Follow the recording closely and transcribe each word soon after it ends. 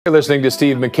You're listening to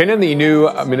Steve MacKinnon, the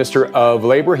new Minister of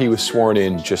Labour. He was sworn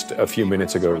in just a few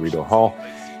minutes ago at Rideau Hall,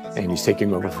 and he's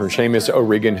taking over for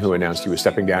Seamus, who announced he was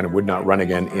stepping down and would not run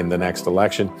again in the next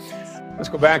election. Let's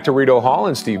go back to Rideau Hall,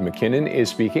 and Steve MacKinnon is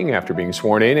speaking after being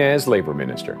sworn in as Labour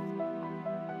Minister.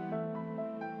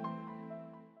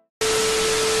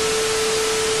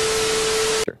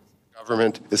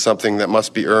 Government is something that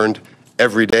must be earned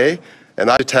every day, and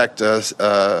I detect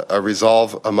a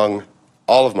resolve among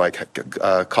all of my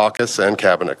caucus and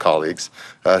cabinet colleagues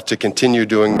to continue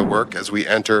doing the work as we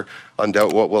enter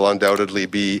what will undoubtedly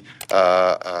be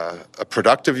a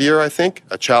productive year, I think,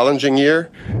 a challenging year.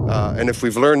 And if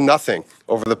we've learned nothing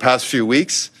over the past few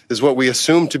weeks, is what we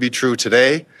assume to be true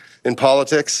today in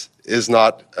politics is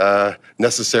not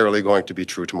necessarily going to be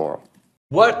true tomorrow.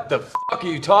 What the fuck are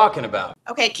you talking about?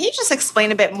 Okay, can you just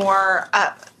explain a bit more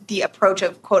the approach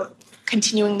of, quote,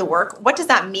 continuing the work? What does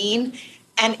that mean?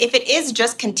 And if it is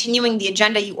just continuing the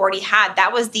agenda you already had,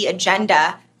 that was the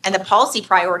agenda and the policy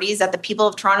priorities that the people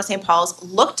of Toronto St. Paul's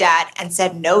looked at and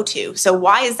said no to. So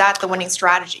why is that the winning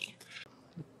strategy?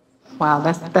 Wow,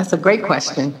 that's a great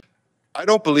question. I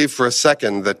don't believe for a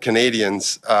second that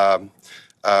Canadians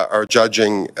are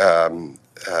judging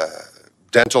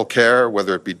dental care,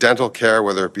 whether it be dental care,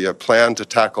 whether it be a plan to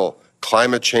tackle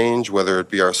climate change, whether it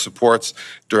be our supports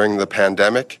during the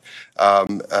pandemic,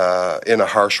 in a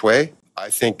harsh way. I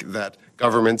think that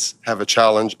governments have a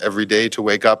challenge every day to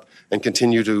wake up and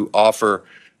continue to offer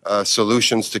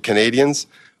solutions to Canadians.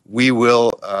 We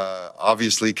will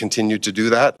obviously continue to do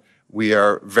that. We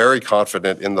are very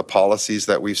confident in the policies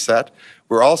that we've set.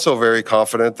 We're also very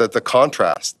confident that the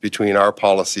contrast between our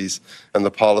policies and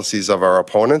the policies of our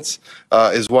opponents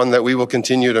is one that we will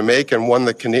continue to make, and one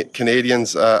that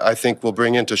Canadians, I think, will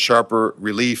bring into sharper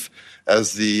relief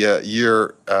as the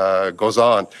year goes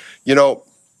on. You know,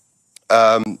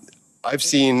 I've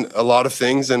seen a lot of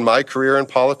things in my career in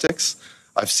politics.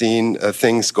 I've seen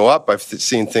things go up. I've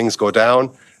seen things go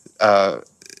down.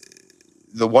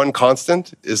 The one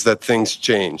constant is that things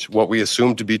change. What we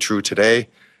assume to be true today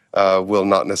will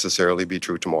not necessarily be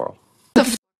true tomorrow. What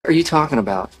the f are you talking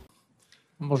about?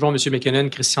 Bonjour, Monsieur MacKinnon,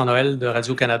 Christian Noël de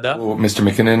Radio-Canada. Oh, Mr.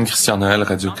 MacKinnon, Christian Noël,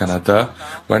 Radio-Canada.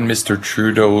 When Mr.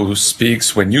 Trudeau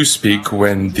speaks, when you speak,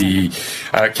 when the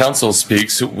council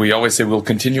speaks, we always say we'll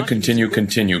continue.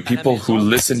 People who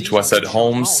listen to us at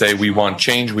home say we want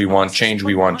change, we want change,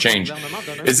 we want change.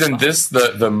 Isn't this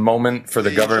the moment for the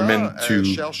government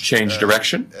to change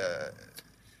direction?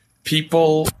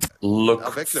 People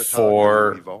look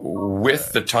for,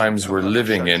 with the times we're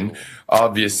living in,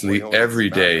 obviously every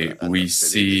day we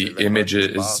see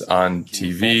images on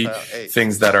TV,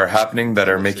 things that are happening that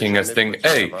are making us think,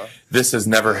 hey, this has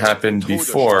never happened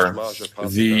before.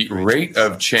 The rate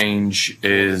of change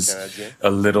is a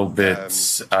little bit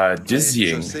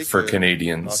dizzying for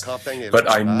Canadians. But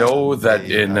I know that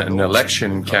in an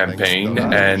election campaign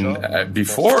and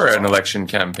before an election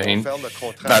campaign,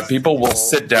 people will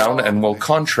sit down and will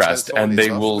contrast, and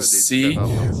they will see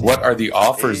what are the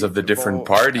offers of the different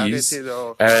parties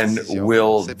and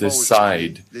will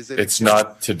decide. It's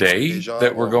not today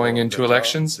that we're going into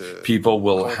elections. People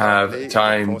will have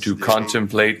time to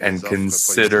contemplate and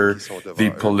consider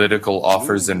the political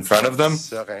offers in front of them.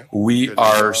 We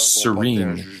are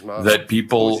serene that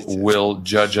people will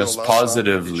judge us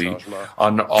positively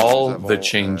on all the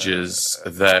changes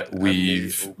that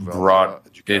we've brought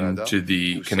into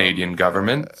the Canadian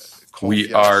government.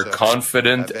 We are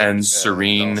confident and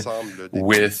serene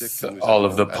with all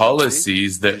of the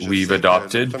policies that we've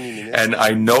adopted, and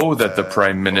I know that the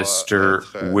Prime Minister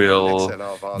will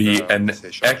be an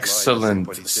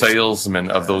excellent salesman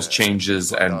of those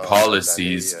changes and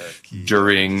policies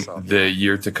during the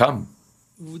year to come.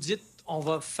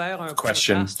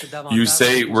 Question. You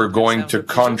say we're going to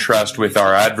contrast with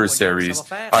our adversaries.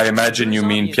 I imagine you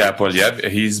mean Pierre Poilievre.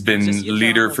 He's been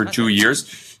leader for 2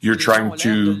 years. You're trying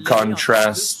to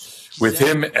contrast with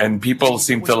him, and people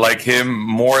seem to like him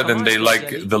more than they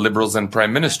like the Liberals and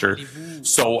Prime Minister.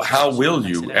 So how will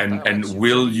you? And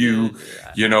will you,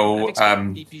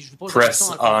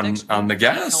 press on the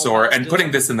gas? And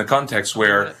putting this in the context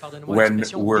where when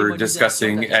we're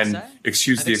discussing, and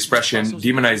excuse the expression,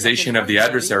 demonization of the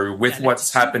adversary with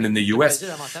what's happened in the U.S.,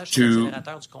 to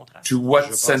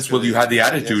what sense will you have the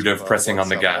attitude of pressing on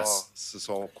the gas?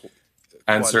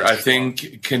 Answer. I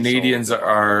think Canadians have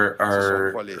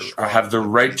the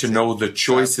right to know the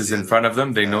choices in front of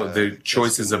them. They know the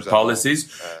choices of policies.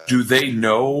 Do they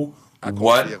know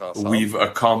what we've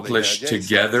accomplished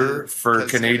together for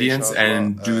Canadians,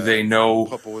 and do they know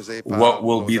what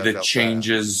will be the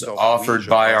changes offered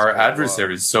by our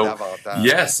adversaries? So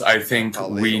yes, I think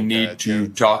we need to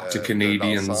talk to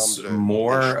Canadians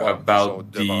more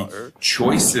about the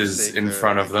choices in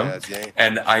front of them,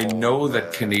 and I know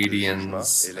that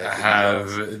Canadians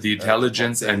have the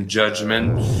intelligence and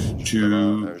judgment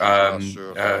to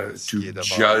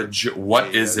judge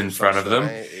what is in front of them,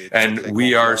 and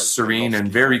we are serene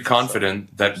and very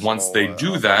confident that once they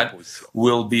do that,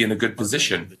 we'll be in a good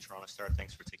position.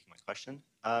 Thanks for taking my question.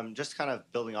 Just kind of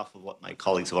building off of what my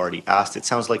colleagues have already asked, it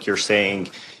sounds like you're saying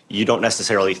you don't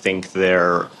necessarily think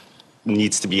there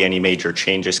needs to be any major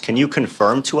changes. Can you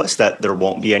confirm to us that there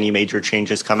won't be any major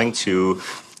changes coming to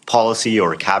policy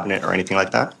or cabinet or anything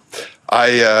like that?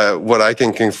 What I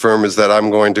can confirm is that I'm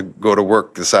going to go to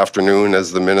work this afternoon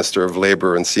as the Minister of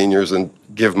Labour and Seniors and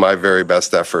give my very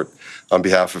best effort on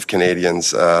behalf of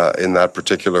Canadians in that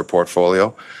particular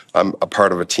portfolio. I'm a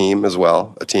part of a team as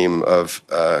well, a team of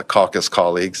caucus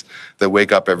colleagues that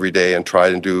wake up every day and try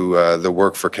to do the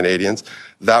work for Canadians.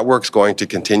 That work's going to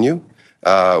continue.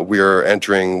 We are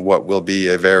entering what will be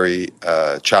a very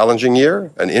challenging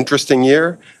year, an interesting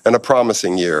year, and a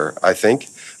promising year, I think.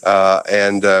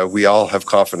 And we all have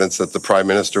confidence that the Prime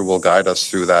Minister will guide us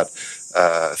through that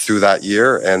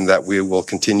year, and that we will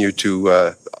continue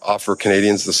to offer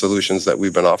Canadians the solutions that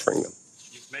we've been offering them.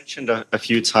 You've mentioned a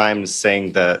few times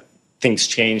saying that things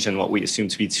change and what we assume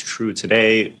to be true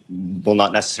today will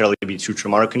not necessarily be true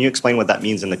tomorrow. Can you explain what that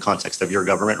means in the context of your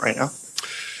government right now?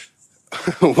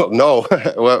 Well, no.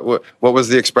 What was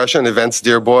the expression? Events,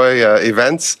 dear boy,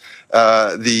 events.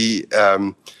 The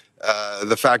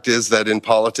fact is that in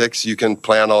politics, you can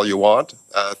plan all you want.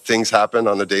 Things happen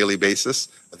on a daily basis.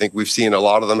 I think we've seen a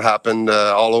lot of them happen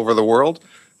all over the world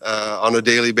on a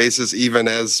daily basis, even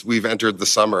as we've entered the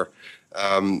summer.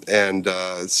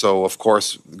 So, of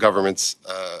course, governments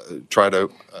try to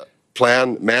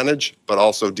plan, manage, but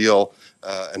also deal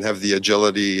and have the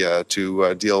agility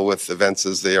to deal with events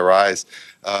as they arise.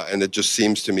 And it just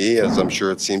seems to me, as I'm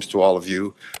sure it seems to all of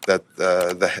you, that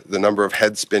the number of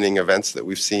head-spinning events that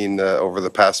we've seen over the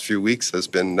past few weeks has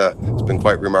been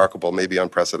quite remarkable, maybe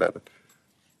unprecedented.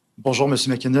 Bonjour,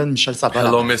 Monsieur MacKinnon. Michel Savard.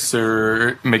 Hello,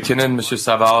 Mr. MacKinnon, Monsieur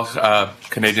Savard,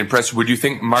 Canadian Press. Would you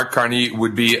think Mark Carney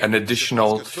would be an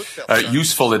additional,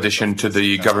 useful addition to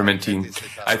the government team?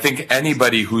 I think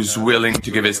anybody who's willing to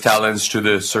give his talents to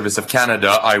the service of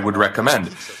Canada, I would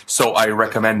recommend. So I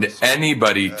recommend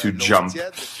anybody to jump.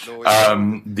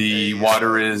 The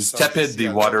water is tepid, the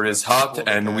water is hot,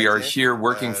 and we are here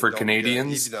working for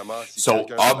Canadians. So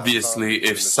obviously,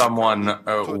 if someone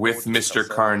with Mr.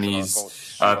 Carney's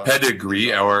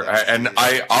pedigree, and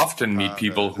I often meet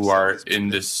people who are in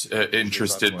this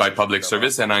interested by public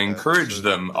service, and I encourage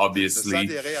them, obviously,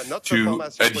 to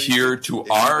adhere to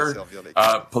our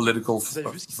political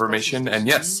formation. And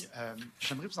yes,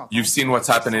 you've seen what's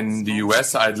happened in the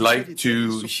U.S. I'd like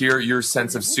to hear your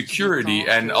sense of security.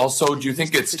 And also, do you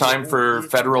think it's time for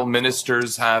federal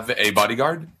ministers have a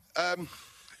bodyguard?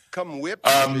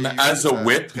 As a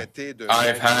whip,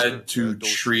 I've had to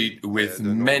treat with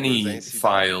many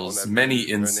files, many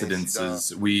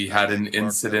incidences. We had an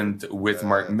incident with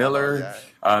Mark Miller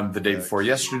the day before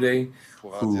yesterday,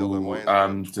 who,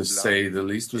 to say the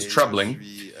least, was troubling.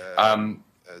 All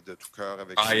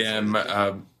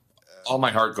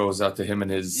my heart goes out to him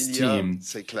and his team.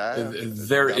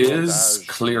 There is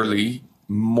clearly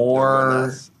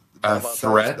more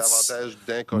threats,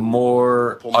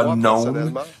 more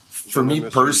unknown. For me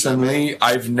personally,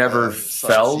 I've never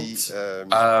felt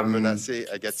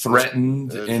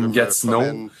threatened in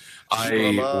Gatineau.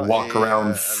 I walk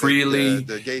around freely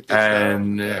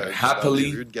and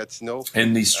happily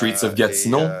in the streets of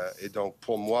Gatineau,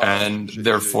 and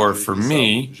therefore for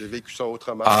me,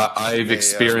 I've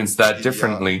experienced that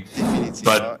differently.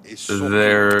 But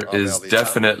there is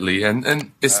definitely,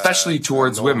 and especially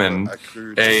towards women,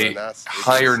 a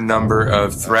higher number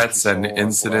of threats and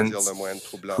incidents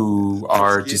who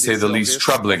are, to say the least,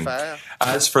 troubling.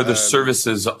 As for the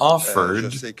services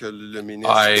offered,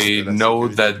 I know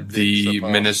that the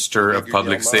Minister of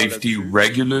Public Safety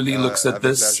regularly looks at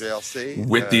this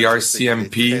with the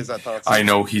RCMP. I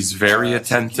know he's very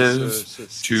attentive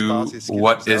to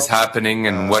what is happening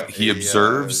and what he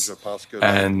observes,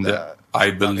 and I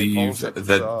believe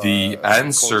that the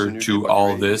answer to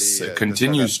all this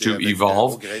continues to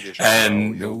evolve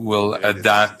and will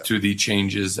adapt to the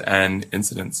changes and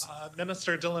incidents.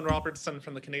 Minister Dylan Robertson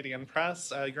from the Canadian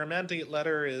Press. Your mandate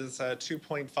letter is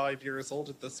 2.5 years old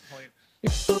at this point.